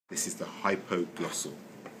This is the hypoglossal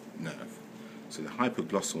nerve. So the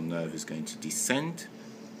hypoglossal nerve is going to descend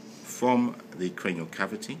from the cranial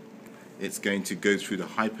cavity. It's going to go through the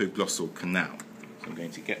hypoglossal canal. So I'm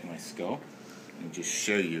going to get my skull and just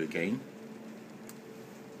show you again.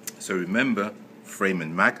 So remember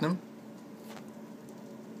foramen magnum.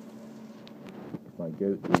 If I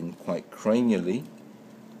go in quite cranially,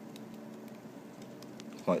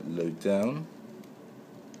 quite low down,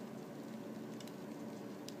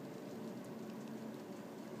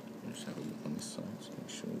 just have a look on this side to make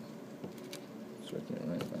sure it's working it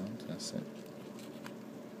right around. That's it.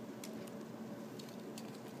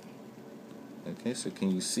 Okay, so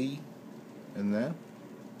can you see in there?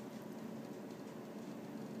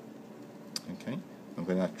 Okay, I'm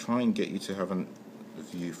going to try and get you to have a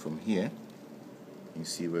view from here. You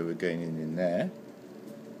see where we're going in there.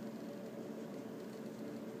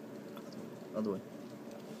 Other way.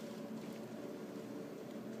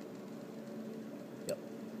 Yep.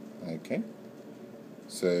 Okay.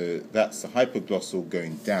 So that's the hypoglossal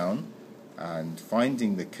going down and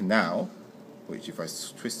finding the canal, which if I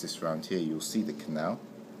twist this around here, you'll see the canal,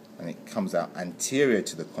 and it comes out anterior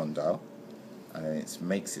to the condyle, and then it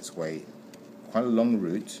makes its way quite a long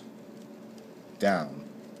route down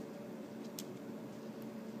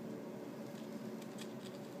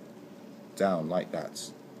like that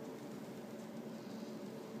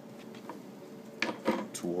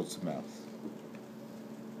towards the mouth.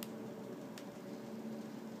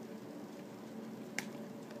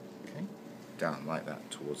 Okay, down like that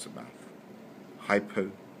towards the mouth.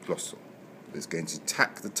 Hypoglossal. It's going to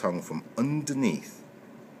attack the tongue from underneath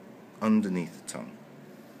the tongue.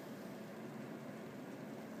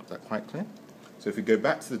 Is that quite clear? So if we go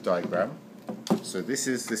back to the diagram, so this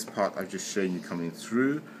is this part I've just shown you coming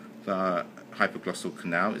through the hypoglossal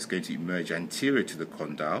canal. It's going to emerge anterior to the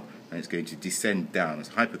condyle, and it's going to descend down as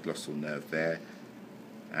hypoglossal nerve there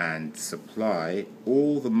and supply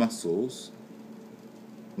all the muscles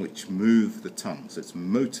which move the tongue. So it's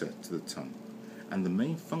motor to the tongue. And the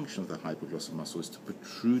main function of the hypoglossal muscle is to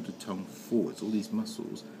protrude the tongue forwards. All these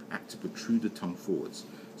muscles act to protrude the tongue forwards.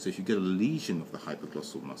 So if you get a lesion of the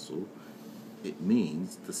hypoglossal muscle, it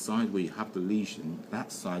means the side where you have the lesion,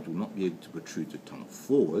 that side will not be able to protrude the tongue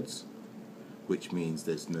forwards, which means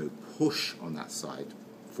there's no push on that side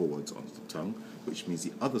forwards onto the tongue, which means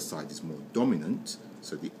the other side is more dominant.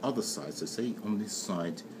 So the other side, so say on this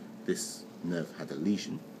side this nerve had a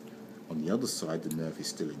lesion, on the other side the nerve is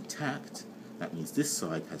still intact. That means this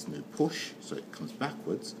side has no push, so it comes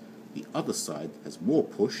backwards. The other side has more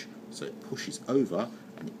push, so it pushes over,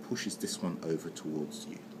 and it pushes this one over towards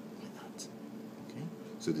you, like that. Okay?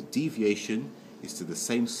 So the deviation is to the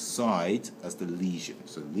same side as the lesion.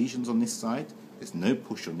 So the lesion's on this side, there's no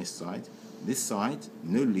push on this side. This side,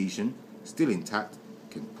 no lesion, still intact,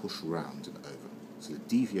 can push round and over. So the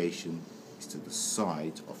deviation is to the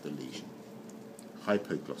side of the lesion.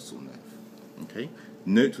 Hypoglossal nerve. Okay?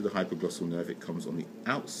 Note with the hypoglossal nerve, it comes on the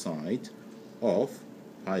outside of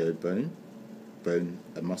hyoid bone,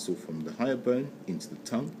 a muscle from the hyoid bone into the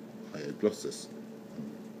tongue, hyoglossus,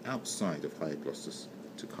 and outside of hyoglossus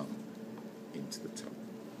to come into the tongue.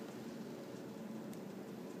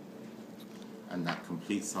 And that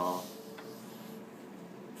completes our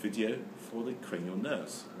video for the cranial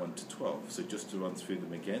nerves, 1 to 12. So just to run through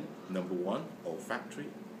them again: number 1, olfactory;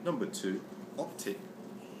 number 2, optic;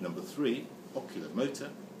 number 3, oculomotor;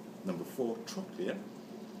 number 4, trochlear;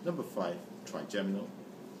 number 5, trigeminal;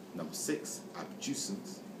 number 6,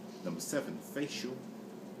 abducens; number 7, facial;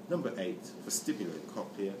 number 8,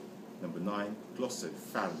 vestibulocochlear; number 9,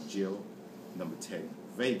 glossopharyngeal; number 10,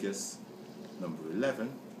 vagus; number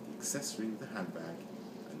 11, the accessory of the handbag;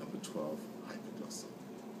 and number 12,